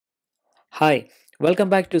Hi welcome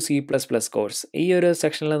back to C plus plus course. ഈ ഒരു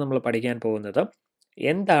സെക്ഷനിൽ നമ്മൾ പഠിക്കാൻ പോകുന്നത്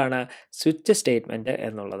എന്താണ് സ്വിച്ച് സ്റ്റേറ്റ്മെൻറ്റ്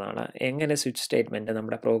എന്നുള്ളതാണ്. എങ്ങനെ സ്വിച്ച് സ്റ്റേറ്റ്മെൻറ്റ്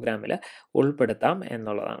നമ്മുടെ പ്രോഗ്രാമിൽ ഉൾപ്പെടുത്താം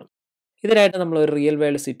എന്നുള്ളതാണ്. ഇതിനായിട്ട് നമ്മൾ ഒരു റിയൽ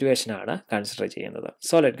വേൾഡ് സിറ്റുവേഷനാണ് കൺസിഡർ ചെയ്യുന്നത്.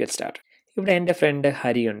 So let get start. ഇവിടെ എൻ്റെ ഫ്രണ്ട്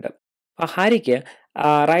ഹരിയുണ്ട്. ആ ഹരിക്ക്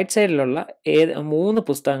റൈറ്റ് സൈഡിലുള്ള 3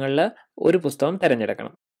 പുസ്തകങ്ങളിൽ ഒരു പുസ്തകം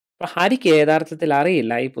തിരഞ്ഞെടുക്കണം. അപ്പോൾ ഹരിക്ക് യഥാർത്ഥത്തിൽ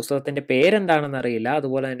അറിയില്ല ഈ പുസ്തകത്തിൻ്റെ പേരെന്താണെന്ന് അറിയില്ല,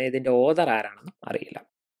 അതുപോലെ തന്നെ ഇതിൻ്റെ ഓതർ ആരാണെന്നും അറിയില്ല.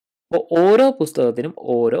 അപ്പോൾ ഓരോ പുസ്തകത്തിനും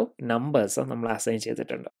ഓരോ നമ്പേഴ്സ് നമ്മൾ അസൈൻ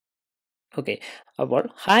ചെയ്തിട്ടുണ്ട്. ഓക്കെ, അപ്പോൾ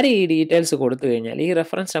ഹരി ഈ ഡീറ്റെയിൽസ് കൊടുത്തു കഴിഞ്ഞാൽ, ഈ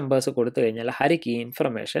റെഫറൻസ് നമ്പേഴ്സ് കൊടുത്തു കഴിഞ്ഞാൽ ഹരിക്ക് ഈ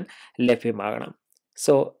ഇൻഫർമേഷൻ ലഭ്യമാകണം.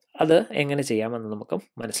 സോ അത് എങ്ങനെ ചെയ്യാമെന്ന് നമുക്ക്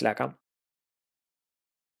മനസ്സിലാക്കാം.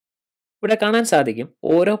 ഇവിടെ കാണാൻ സാധിക്കും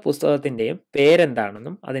ഓരോ പുസ്തകത്തിൻ്റെയും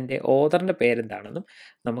പേരെന്താണെന്നും അതിൻ്റെ ഓതറിൻ്റെ പേരെന്താണെന്നും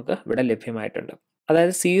നമുക്ക് ഇവിടെ ലഭ്യമായിട്ടുണ്ട്.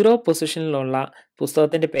 അതായത് 0 പൊസിഷനിലുള്ള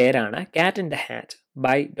പുസ്തകത്തിൻ്റെ പേരാണ് cat in the hat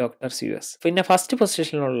by doctor Zeus. പിന്നെ ഫസ്റ്റ്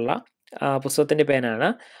പൊസിഷനിലുള്ള പുസ്തകത്തിൻ്റെ പേരാണ്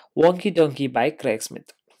വോങ്കി ഡോങ്കി ബൈ ക്രേഗ്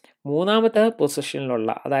സ്മിത്ത്. മൂന്നാമത്തെ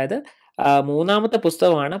പൊസിഷനിലുള്ള, അതായത് മൂന്നാമത്തെ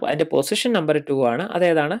പുസ്തകമാണ്, അതിൻ്റെ പൊസിഷൻ നമ്പർ 2 ആണ്,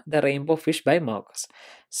 അതേതാണ് the rainbow fish by Marcus.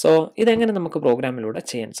 So ഇതെങ്ങനെ നമുക്ക് പ്രോഗ്രാമിലൂടെ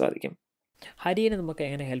ചെയ്യാൻ സാധിക്കും? ഹരിയെ നമുക്ക്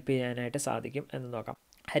എങ്ങനെ ഹെൽപ്പ് ചെയ്യാനായിട്ട് സാധിക്കും എന്ന് നോക്കാം.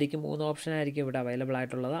 ഹരിക്ക് 3 ഓപ്ഷനായിരിക്കും ഇവിടെ അവൈലബിൾ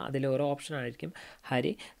ആയിട്ടുള്ളത്. അതിൽ ഓരോ ഓപ്ഷനായിരിക്കും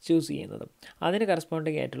ഹരി ചൂസ് ചെയ്യുന്നത്. അതിന്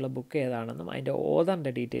കറസ്പോണ്ടിങ് ആയിട്ടുള്ള ബുക്ക് ഏതാണെന്നും അതിൻ്റെ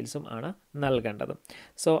ഓതറിൻ്റെ ഡീറ്റെയിൽസും ആണ് നൽകേണ്ടത്.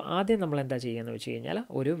 സോ ആദ്യം നമ്മൾ എന്താ ചെയ്യുന്നത് വെച്ച് കഴിഞ്ഞാൽ,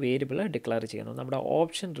 ഒരു വേരിയബിൾ ഡിക്ലെയർ ചെയ്യുന്നു. നമ്മുടെ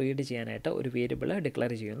ഓപ്ഷൻ റീഡ് ചെയ്യാനായിട്ട് ഒരു വേരിയബിൾ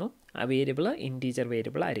ഡിക്ലെയർ ചെയ്യുന്നു. ആ വേരിയബിൾ ഇൻറ്റീജർ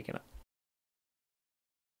വേരിയബിൾ ആയിരിക്കണം.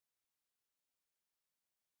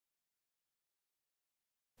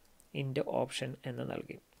 ഇൻറ്റ് ഓപ്ഷൻ എന്ന്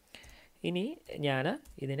നൽകി. ഇനി ഞാൻ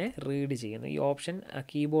ഇതിനെ റീഡ് ചെയ്യുന്നു. ഈ ഓപ്ഷൻ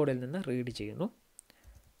കീബോർഡിൽ നിന്ന് റീഡ് ചെയ്യുന്നു.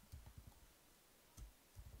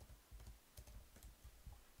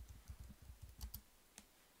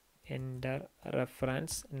 എൻ്റർ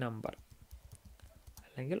റെഫറൻസ് നമ്പർ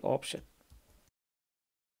അല്ലെങ്കിൽ ഓപ്ഷൻ.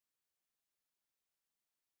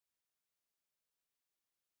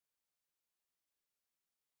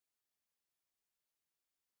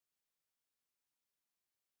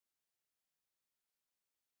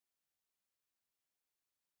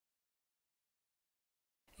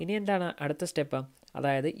 ഇനി എന്താണ് അടുത്ത സ്റ്റെപ്പ്?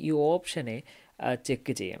 അതായത് ഈ ഓപ്ഷനെ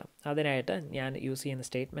ചെക്ക് ചെയ്യണം. അതിനായിട്ട് ഞാൻ യൂസ് ചെയ്യുന്ന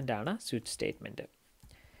സ്റ്റേറ്റ്മെൻ്റ് ആണ് സ്വിച്ച് സ്റ്റേറ്റ്മെൻറ്റ്.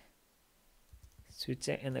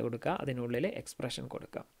 സ്വിച്ച് എന്ന് കൊടുക്കുക, അതിനുള്ളിൽ എക്സ്പ്രഷൻ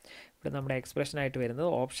കൊടുക്കുക. ഇവിടെ നമ്മുടെ എക്സ്പ്രഷനായിട്ട് വരുന്നത്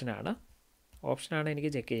ഓപ്ഷനാണ്. ഓപ്ഷനാണ്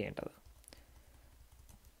എനിക്ക് ചെക്ക് ചെയ്യേണ്ടത്.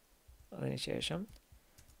 അതിനുശേഷം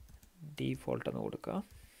ഡീഫോൾട്ട് എന്ന് കൊടുക്കുക.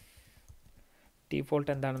 ഡീഫോൾട്ട്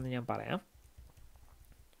എന്താണെന്ന് ഞാൻ പറയാം.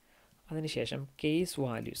 അതിനുശേഷം കേസ്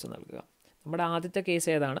വാല്യൂസ് നൽകുക. നമ്മുടെ ആദ്യത്തെ കേസ്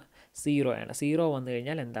ഏതാണ്? 0 ആണ്. 0 വന്നു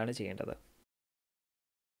കഴിഞ്ഞാൽ എന്താണ് ചെയ്യേണ്ടത്?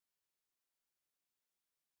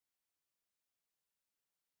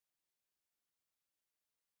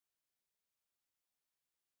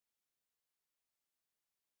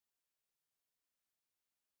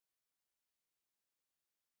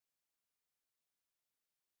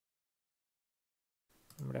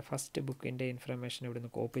 നമ്മുടെ ഫസ്റ്റ് ബുക്കിൻ്റെ ഇൻഫർമേഷൻ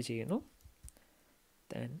ഇവിടുന്ന് കോപ്പി ചെയ്യുന്നു.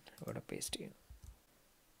 ദെൻ ഇവിടെ പേസ്റ്റ് ചെയ്യുന്നു.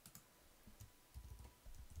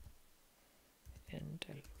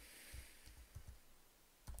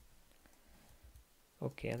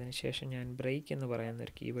 ഓക്കെ, അതിനുശേഷം ഞാൻ ബ്രേക്ക് എന്ന് പറയുന്ന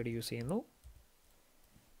ഒരു കീവേഡ് യൂസ് ചെയ്യുന്നു.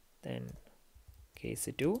 Then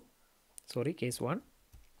case 1.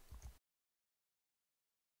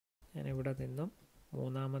 ഞാൻ ഇവിടെ നിന്നും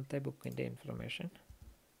മൂന്നാമത്തെ ബുക്കിൻ്റെ ഇൻഫർമേഷൻ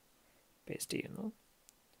പേസ്റ്റ് ചെയ്യുന്നു.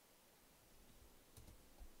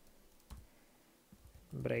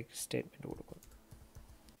 ബ്രേക്ക് സ്റ്റേറ്റ്മെൻറ്റ് കൊടുക്കുന്നു.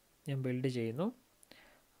 ഞാൻ ബിൽഡ് ചെയ്യുന്നു.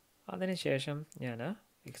 അതിനുശേഷം ഞാൻ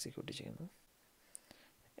എക്സിക്യൂട്ട് ചെയ്യുന്നു.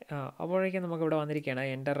 അപ്പോഴേക്കും നമുക്കിവിടെ വന്നിരിക്കുകയാണ്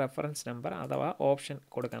എൻ്റർ റെഫറൻസ് നമ്പർ അഥവാ ഓപ്ഷൻ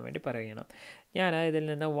കൊടുക്കാൻ വേണ്ടി പറയുകയാണ്. ഞാൻ ഇതിൽ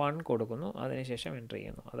നിന്ന് 1 കൊടുക്കുന്നു. അതിനുശേഷം എൻ്റർ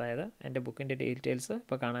ചെയ്യുന്നു. അതായത് എൻ്റെ ബുക്കിൻ്റെ ഡീറ്റെയിൽസ്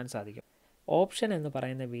ഇപ്പോൾ കാണാൻ സാധിക്കും. ഓപ്ഷൻ എന്ന്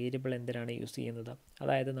പറയുന്ന വേരിയബിൾ എന്തിനാണ് യൂസ് ചെയ്യുന്നത്?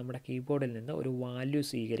 അതായത് നമ്മുടെ കീബോർഡിൽ നിന്ന് ഒരു വാല്യൂ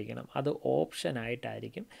സ്വീകരിക്കണം. അത്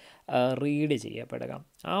ഓപ്ഷനായിട്ടായിരിക്കും റീഡ് ചെയ്യപ്പെടുക.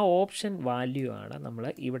 ആ ഓപ്ഷൻ വാല്യൂ ആണ് നമ്മൾ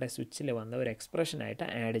ഇവിടെ സ്വിച്ചിൽ വന്ന ഒരു എക്സ്പ്രഷനായിട്ട്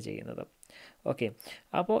ആഡ് ചെയ്യുന്നത്. ഓക്കെ,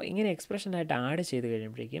 അപ്പോൾ ഇങ്ങനെ എക്സ്പ്രഷനായിട്ട് ആഡ് ചെയ്ത്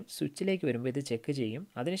കഴിയുമ്പോഴേക്കും സ്വിച്ചിലേക്ക് വരുമ്പോൾ ഇത് ചെക്ക് ചെയ്യും.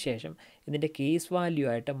 അതിനുശേഷം ഇതിൻ്റെ കേസ് വാല്യൂ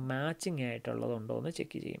ആയിട്ട് മാച്ചിങ് ആയിട്ടുള്ളതുണ്ടോ എന്ന്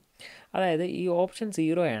ചെക്ക് ചെയ്യും. അതായത് ഈ ഓപ്ഷൻ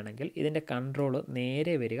 0 ആണെങ്കിൽ ഇതിൻ്റെ കൺട്രോൾ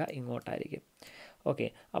നേരെ വരിക ഇങ്ങോട്ടായിരിക്കും. ഓക്കെ,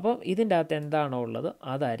 അപ്പോൾ ഇതിൻ്റെ അകത്ത് എന്താണോ ഉള്ളത്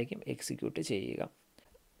അതായിരിക്കും എക്സിക്യൂട്ട് ചെയ്യുക.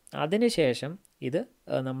 അതിനുശേഷം ഇത്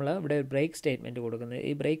നമ്മൾ ഇവിടെ ബ്രേക്ക് സ്റ്റേറ്റ്മെൻറ്റ് കൊടുക്കുന്നത്.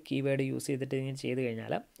 ഈ ബ്രേക്ക് കീവേഡ് യൂസ് ചെയ്തിട്ട് ഇങ്ങനെ ചെയ്ത്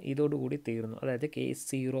കഴിഞ്ഞാൽ ഇതോടുകൂടി തീർന്നു. അതായത് കേസ്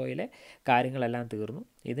 0 കാര്യങ്ങളെല്ലാം തീർന്നു.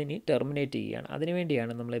 ഇതിനി ടെർമിനേറ്റ് ചെയ്യുകയാണ്.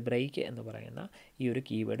 അതിനുവേണ്ടിയാണ് നമ്മൾ ബ്രേക്ക് എന്ന് പറയുന്ന ഈ ഒരു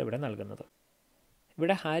കീവേഡ് ഇവിടെ നൽകുന്നത്.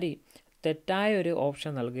 ഇവിടെ ഹരി തെറ്റായ ഒരു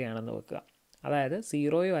ഓപ്ഷൻ നൽകുകയാണെന്ന് വെക്കുക. അതായത്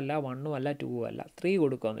 0 അല്ല, 1 അല്ല, 2 അല്ല, 3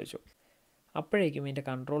 കൊടുക്കുകയെന്ന് വെച്ചു. അപ്പോഴേക്കും ഇതിൻ്റെ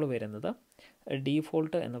കൺട്രോൾ വരുന്നത്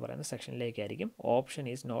ഡീഫോൾട്ട് എന്ന് പറയുന്ന സെക്ഷനിലേക്കായിരിക്കും. ഓപ്ഷൻ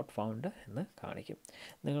ഈസ് നോട്ട് ഫൗണ്ട് എന്ന് കാണിക്കും.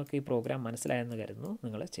 നിങ്ങൾക്ക് ഈ പ്രോഗ്രാം മനസ്സിലായെന്ന് കരുതുന്നു.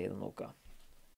 നിങ്ങൾ ചെയ്ത് നോക്കുക.